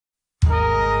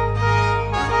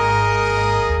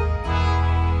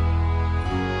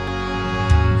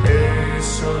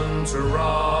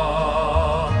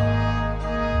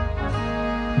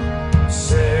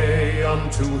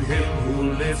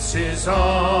his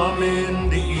arm in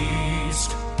the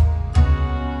east,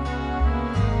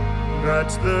 that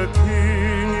the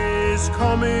king is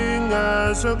coming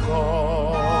as a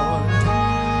god,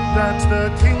 that the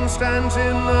king stands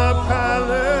in the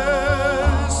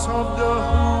palace of the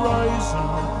horizon.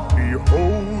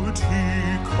 Behold,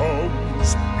 he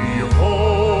comes,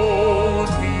 behold,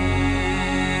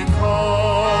 he comes.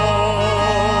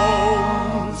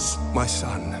 My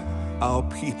son, our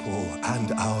people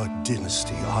and our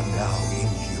dynasty are now in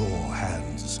your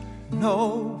hands.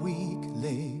 No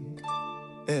weakling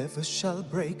ever shall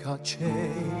break our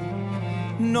chain.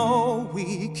 No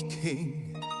weak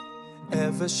king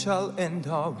ever shall end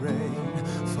our reign.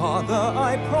 Father,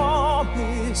 I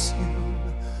promise you,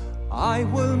 I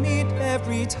will meet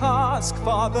every task.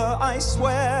 Father, I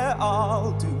swear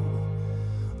I'll do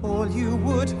all you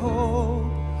would hope.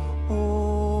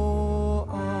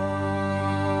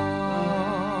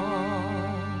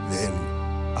 Then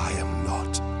I am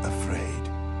not afraid.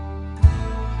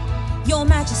 Your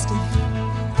Majesty,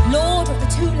 Lord of the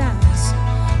Two Lands,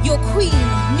 your queen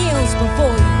kneels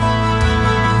before you.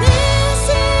 This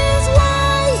is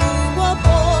why you were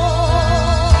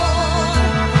born.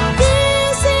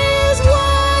 This is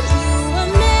what you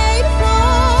were made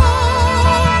for.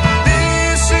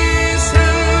 This is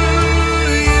who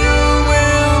you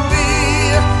will be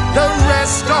the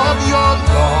rest of your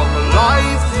long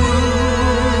life through.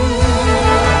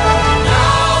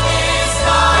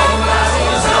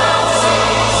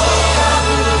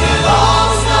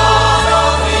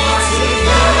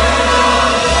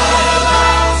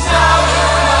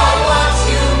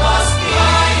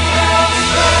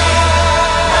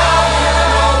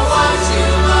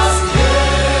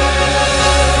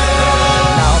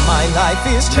 Life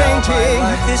is changing.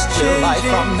 Your life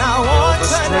from now on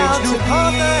turn out to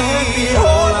be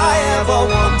all I ever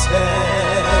wanted.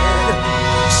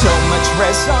 So much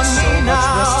rest on me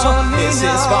now. This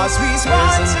is God's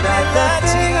response to that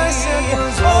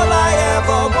all I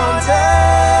ever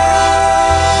wanted.